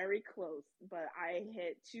came very close, but I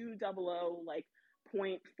hit 200, like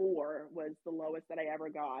 0.4 was the lowest that I ever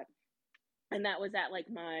got. And that was at, like,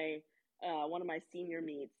 my one of my senior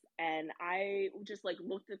meets. And I just, like,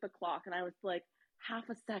 looked at the clock and I was like, half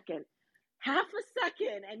a second,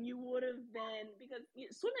 and you would have been, because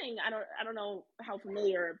swimming, I don't know how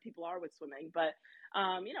familiar people are with swimming, but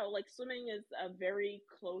like, swimming is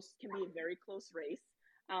can be a very close race.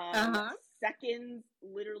 Seconds,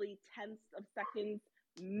 literally tenths of seconds,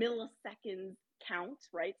 milliseconds count,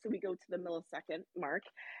 right? So we go to the millisecond mark,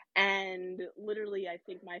 and literally I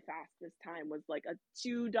think my fastest time was like a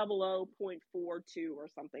 200.42 or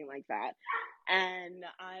something like that. And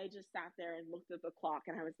I just sat there and looked at the clock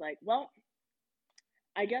and I was like, well,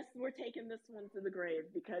 I guess we're taking this one to the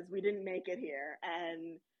grave because we didn't make it here,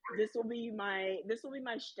 and this will be my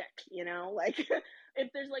shtick, like,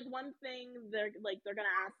 if there's, like, one thing they're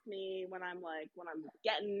gonna ask me when I'm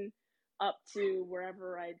getting up to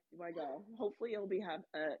wherever I go. Hopefully it'll be heaven,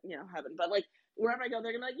 but, like, wherever I go,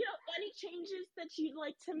 they're gonna be like, any changes that you'd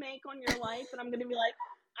like to make on your life, and I'm gonna be like,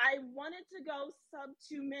 I wanted to go sub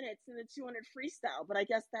 2 minutes in the 200 freestyle, but I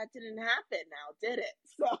guess that didn't happen now, did it?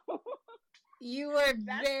 So You were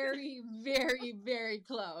That's very, very, very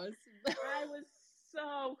close. I was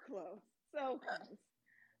so close, so close.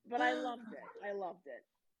 But I loved it. I loved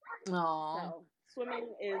it. Aw. So swimming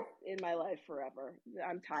is in my life forever.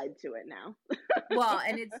 I'm tied to it now. Well,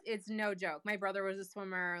 and it's no joke. My brother was a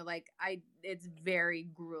swimmer. Like it's very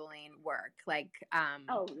grueling work. Like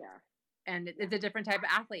Oh yeah. and it's a different type of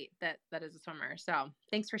athlete that is a swimmer. So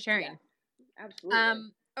thanks for sharing. Yes,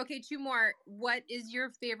 absolutely. Okay, two more. What is your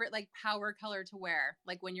favorite like power color to wear?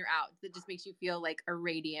 Like when you're out, that just makes you feel like a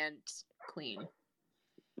radiant queen.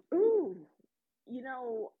 Ooh, you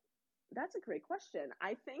know, that's a great question.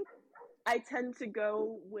 I think I tend to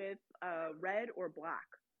go with red or black,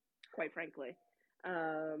 quite frankly.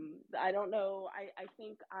 I don't know. I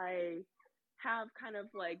think I have kind of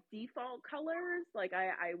like default colors. Like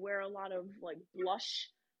I wear a lot of like blush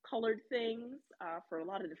colored things for a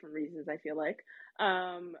lot of different reasons, I feel like.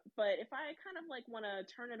 But if I kind of like want to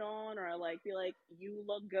turn it on or like be like, you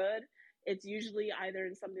look good, it's usually either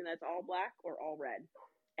in something that's all black or all red.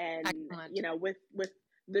 And, Excellent. you know, with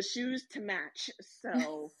the shoes to match.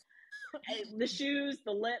 So the shoes,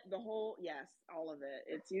 the lip, the whole, yes, all of it.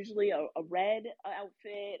 It's usually a red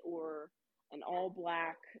outfit or an all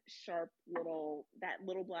black, sharp that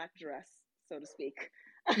little black dress, so to speak.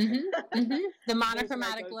 The Those are my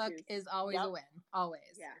monochromatic look go-tos. is always Yep. a win. Always.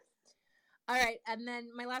 Yes. All right. And then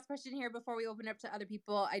my last question here before we open up to other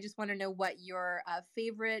people, I just want to know what your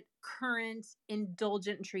favorite current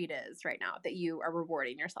indulgent treat is right now that you are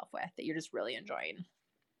rewarding yourself with, that you're just really enjoying.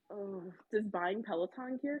 Oh, does buying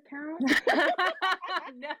Peloton gear count?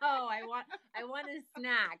 No, I want a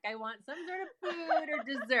snack. I want some sort of food or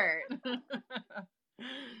dessert.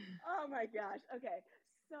 Oh my gosh. Okay.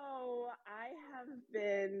 So I have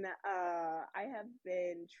been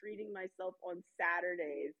treating myself on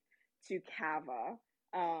Saturdays to Cava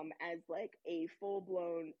as like a full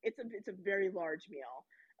blown it's a very large meal.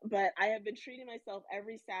 But I have been treating myself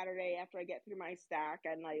every Saturday after I get through my stack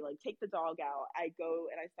and I like take the dog out. I go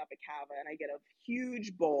and I stop at Cava and I get a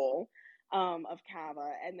huge bowl of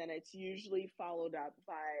Cava and then it's usually followed up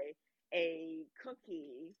by a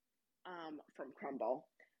cookie from Crumble.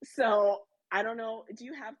 So I don't know. Do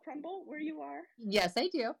you have Crumble where you are? Yes, I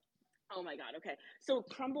do. Oh my God. Okay. So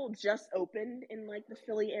Crumble just opened in like the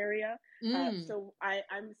Philly area. So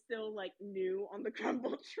I'm still like new on the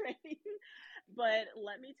Crumble train. But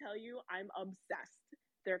let me tell you, I'm obsessed.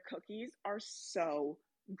 Their cookies are so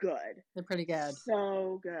good. They're pretty good.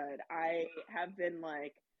 So good. I have been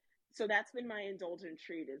like, so that's been my indulgent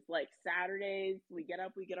treat is like Saturdays, we get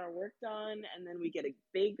up, we get our work done, and then we get a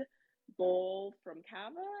big bowl from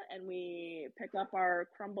Cava and we pick up our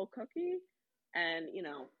crumble cookie. And, you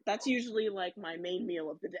know, that's usually like my main meal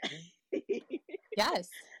of the day. Yes,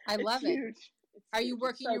 I It's love it. huge. It's Are you huge. It's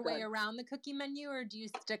working so your way good. around the cookie menu or do you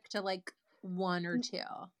stick to like one or two?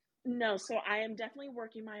 No, so I am definitely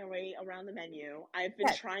working my way around the menu. I've been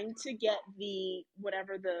Good. trying to get the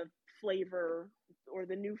whatever the flavor or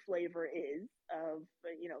the new flavor is of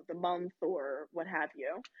you know the month or what have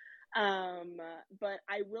you. But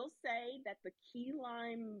I will say that the key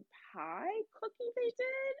lime pie cookie they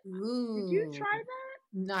did you Ooh, try that?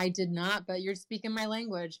 no, I did not, but you're speaking my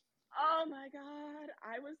language. Oh my God.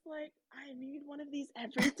 I was like, I need one of these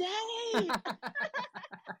every day.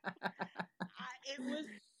 It was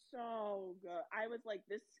so good. I was like,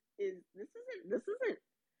 this isn't,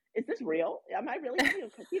 is this real? Am I really having a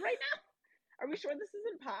cookie right now? Are we sure this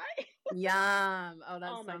isn't pie? Yum. Oh,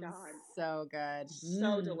 that Oh my sounds God. so good.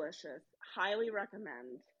 So delicious. Highly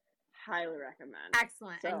recommend. Highly recommend.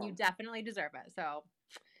 Excellent. And you So, definitely deserve it. So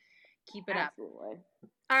keep it up. absolutely.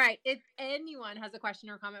 All right. If anyone has a question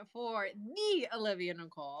or comment for the Olivia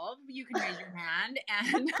Nicole, you can raise your hand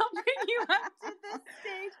and I'll bring you up to the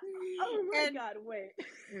stage. Oh my And God, wait.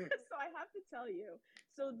 So I have to tell you.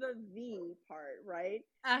 So the part, right?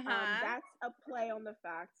 uh-huh. That's a play on the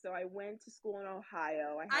fact. So I went to school in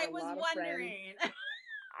Ohio. I had I a was lot of friends. wondering.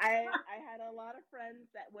 I had a lot of friends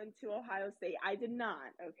that went to Ohio State. I did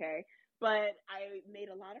not, okay? But I made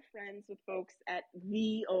a lot of friends with folks at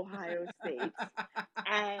the Ohio State.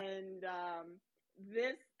 And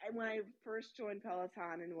this, when I first joined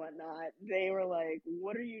Peloton and whatnot, they were like,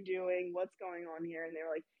 "What are you doing? What's going on here?" And they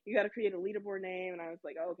were like, "You got to create a leaderboard name." And I was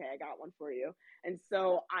like, oh, "Okay, I got one for you." And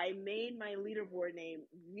so I made my leaderboard name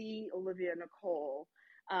the Olivia Nicole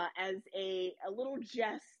as a little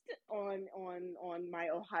jest on my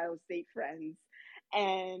Ohio State friends.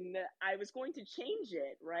 And I was going to change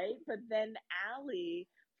it, right? But then Allie,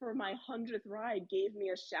 for my 100th ride, gave me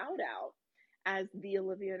a shout out as the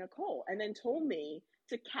Olivia Nicole and then told me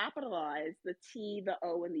to capitalize the T, the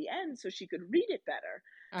O, and the N so she could read it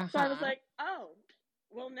better. So I was Uh-huh. like, oh,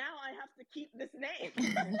 Well, now I have to keep this name.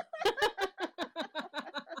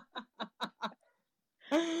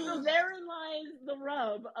 So therein lies the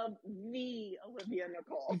rub of the Olivia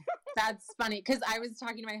Nicole. That's funny because I was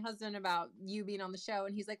talking to my husband about you being on the show,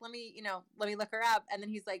 and he's like, let me look her up. And then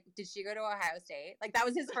he's like, did she go to Ohio State? Like, that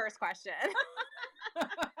was his first question.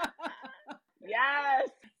 Yes.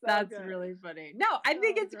 So That's good. really funny. No, I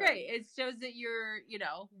think it's good. great. It shows that you're,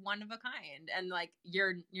 one of a kind. And like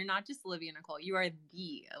you're not just Olivia Nicole, you are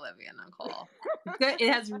the Olivia Nicole. Good.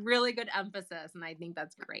 It has really good emphasis, and I think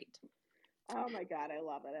that's great. Oh my God, I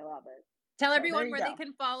love it. I love it. Tell everyone where they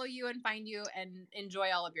can follow you and find you and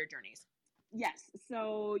enjoy all of your journeys. Yes.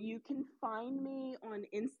 So you can find me on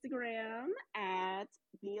Instagram at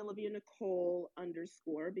the Olivia Nicole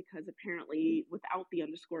 _ because apparently without the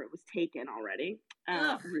underscore, it was taken already.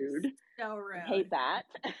 Rude. So rude. I hate that.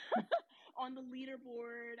 On the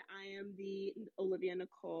leaderboard, I am the Olivia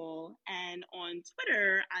Nicole. And on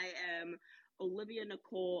Twitter, I am Olivia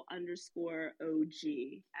Nicole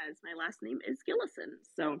 _OG, as my last name is Gillison.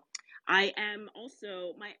 So I am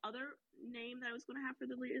also, my other name that I was going to have for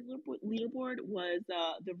the leaderboard was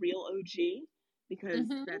the real OG, because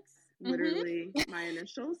that's literally my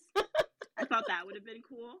initials. I thought that would have been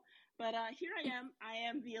cool. But here I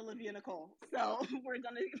am the Olivia Nicole. So we're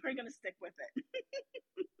gonna stick with it.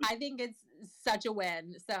 I think it's such a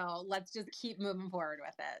win. So let's just keep moving forward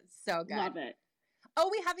with it. So good. Love it. Oh,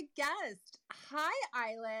 we have a guest. Hi,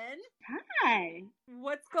 Island. Hi.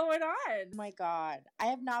 What's going on? Oh my God. I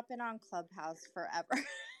have not been on Clubhouse forever.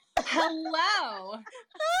 Hello.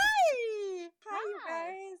 Hi. Hi, you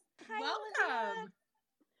guys. Hi, Welcome. Olivia.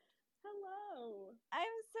 Hello.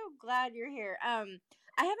 I'm so glad you're here.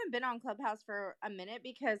 I haven't been on Clubhouse for a minute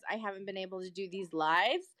because I haven't been able to do these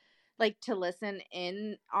lives, like to listen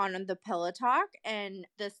in on the Pillow Talk, and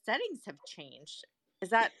the settings have changed. Is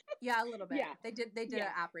that? Yeah, a little bit. Yeah. They did an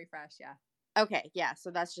app refresh, yeah. Okay, yeah,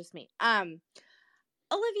 so that's just me. Olivia,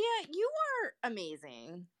 you are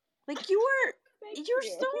amazing. Like you're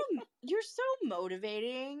so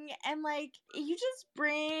motivating, and like you just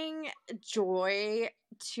bring joy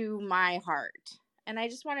to my heart. And I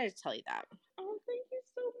just wanted to tell you that. Oh, thank you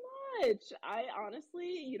so much. I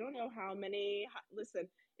honestly, you don't know how many. Listen,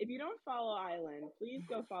 if you don't follow Island, please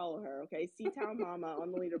go follow her, okay? C-Town Mama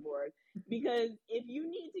on the leaderboard. Because if you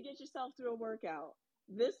need to get yourself through a workout,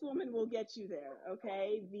 this woman will get you there,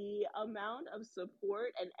 okay? The amount of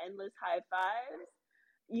support and endless high fives.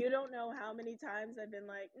 You don't know how many times I've been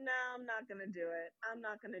like, no, I'm not going to do it. I'm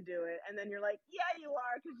not going to do it. And then you're like, yeah, you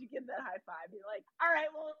are, because you give that high five. You're like, all right,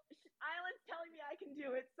 well, Island's telling me I can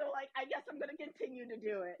do it. So, like, I guess I'm going to continue to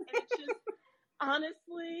do it. And it's just,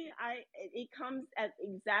 honestly, it comes at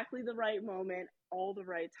exactly the right moment, all the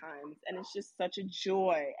right times. And it's just such a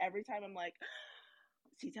joy. Every time I'm like,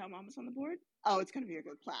 C-Town Mama's on the board? Oh, it's going to be a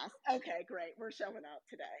good class. Okay, great. We're showing up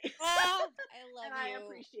today. Oh, I love and you. I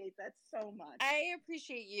appreciate that so much. I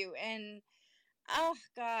appreciate you. And oh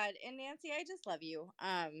God, and Nancy, I just love you.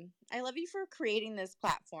 I love you for creating this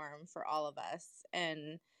platform for all of us,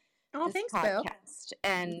 and this thanks, podcast. Boo.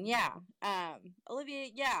 And yeah, Olivia,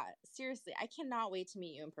 yeah, seriously, I cannot wait to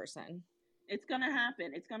meet you in person. It's gonna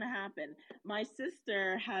happen. It's gonna happen. My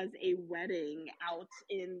sister has a wedding out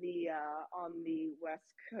in the on the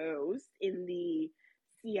West Coast, in the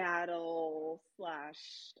Seattle /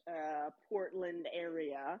 Portland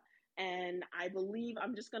area, and I believe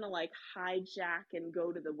I'm just gonna like hijack and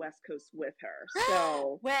go to the West Coast with her.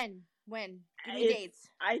 So when? Give me dates.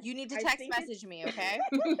 You need to text message me, okay?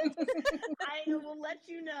 I will let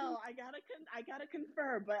you know. I gotta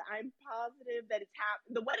confirm, but I'm positive that it's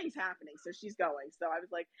the wedding's happening, so she's going. So I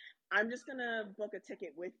was like, I'm just gonna book a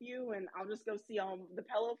ticket with you, and I'll just go see all the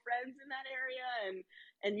Pello friends in that area,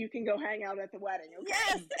 and you can go hang out at the wedding. Okay?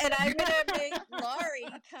 Yes, and I'm gonna make Laurie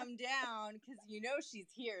come down because you know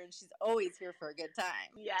she's here, and she's always here for a good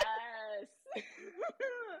time. Yes.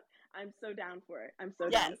 I'm so down for it. I'm so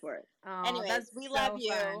down for it. Anyways, we love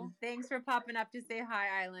you. Fun. Thanks for popping up to say hi,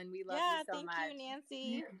 Island. We love you so much. Yeah,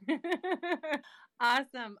 thank you, Nancy.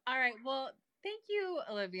 Awesome. All right. Well, thank you,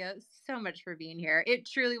 Olivia, so much for being here. It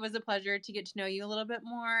truly was a pleasure to get to know you a little bit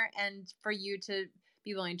more and for you to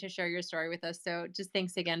be willing to share your story with us. So just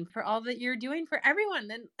thanks again for all that you're doing for everyone.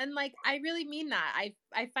 And like, I really mean that.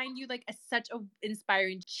 I find you like such an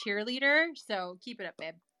inspiring cheerleader. So keep it up,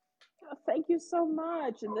 babe. Oh, thank you so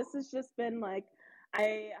much. And this has just been like,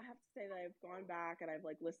 I have to say that I've gone back and I've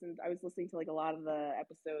like listened. I was listening to like a lot of the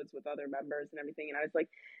episodes with other members and everything. And I was like,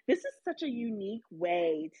 this is such a unique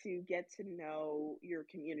way to get to know your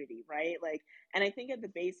community, right? Like, and I think at the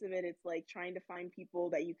base of it, it's like trying to find people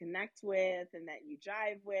that you connect with and that you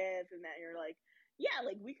jive with and that you're like, yeah,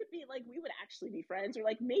 like we could be like, we would actually be friends, or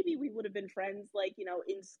like maybe we would have been friends, like, you know,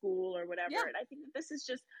 in school or whatever. Yeah. And I think that this is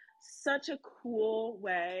just such a cool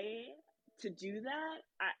way to do that.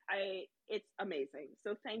 It's amazing.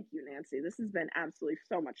 So thank you, Nancy. This has been absolutely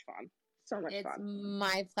so much fun. So much It's fun.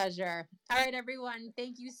 my pleasure. All right, everyone.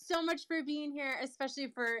 Thank you so much for being here, especially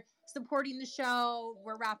for supporting the show.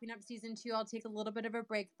 We're wrapping up season 2. I'll take a little bit of a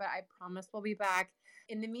break, but I promise we'll be back.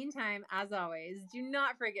 In the meantime, as always, do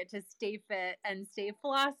not forget to stay fit and stay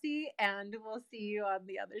flossy, and we'll see you on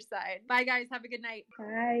the other side. Bye, guys. Have a good night.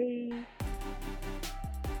 Bye.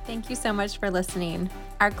 Thank you so much for listening.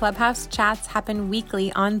 Our Clubhouse chats happen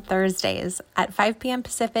weekly on Thursdays at 5 p.m.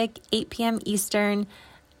 Pacific, 8 p.m. Eastern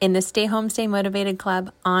in the Stay Home, Stay Motivated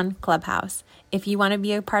Club on Clubhouse. If you want to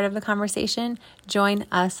be a part of the conversation, join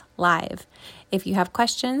us live. If you have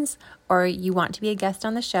questions or you want to be a guest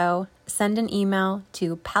on the show, send an email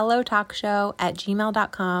to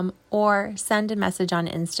pelotalkshow@gmail.com or send a message on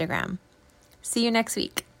Instagram. See you next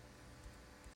week.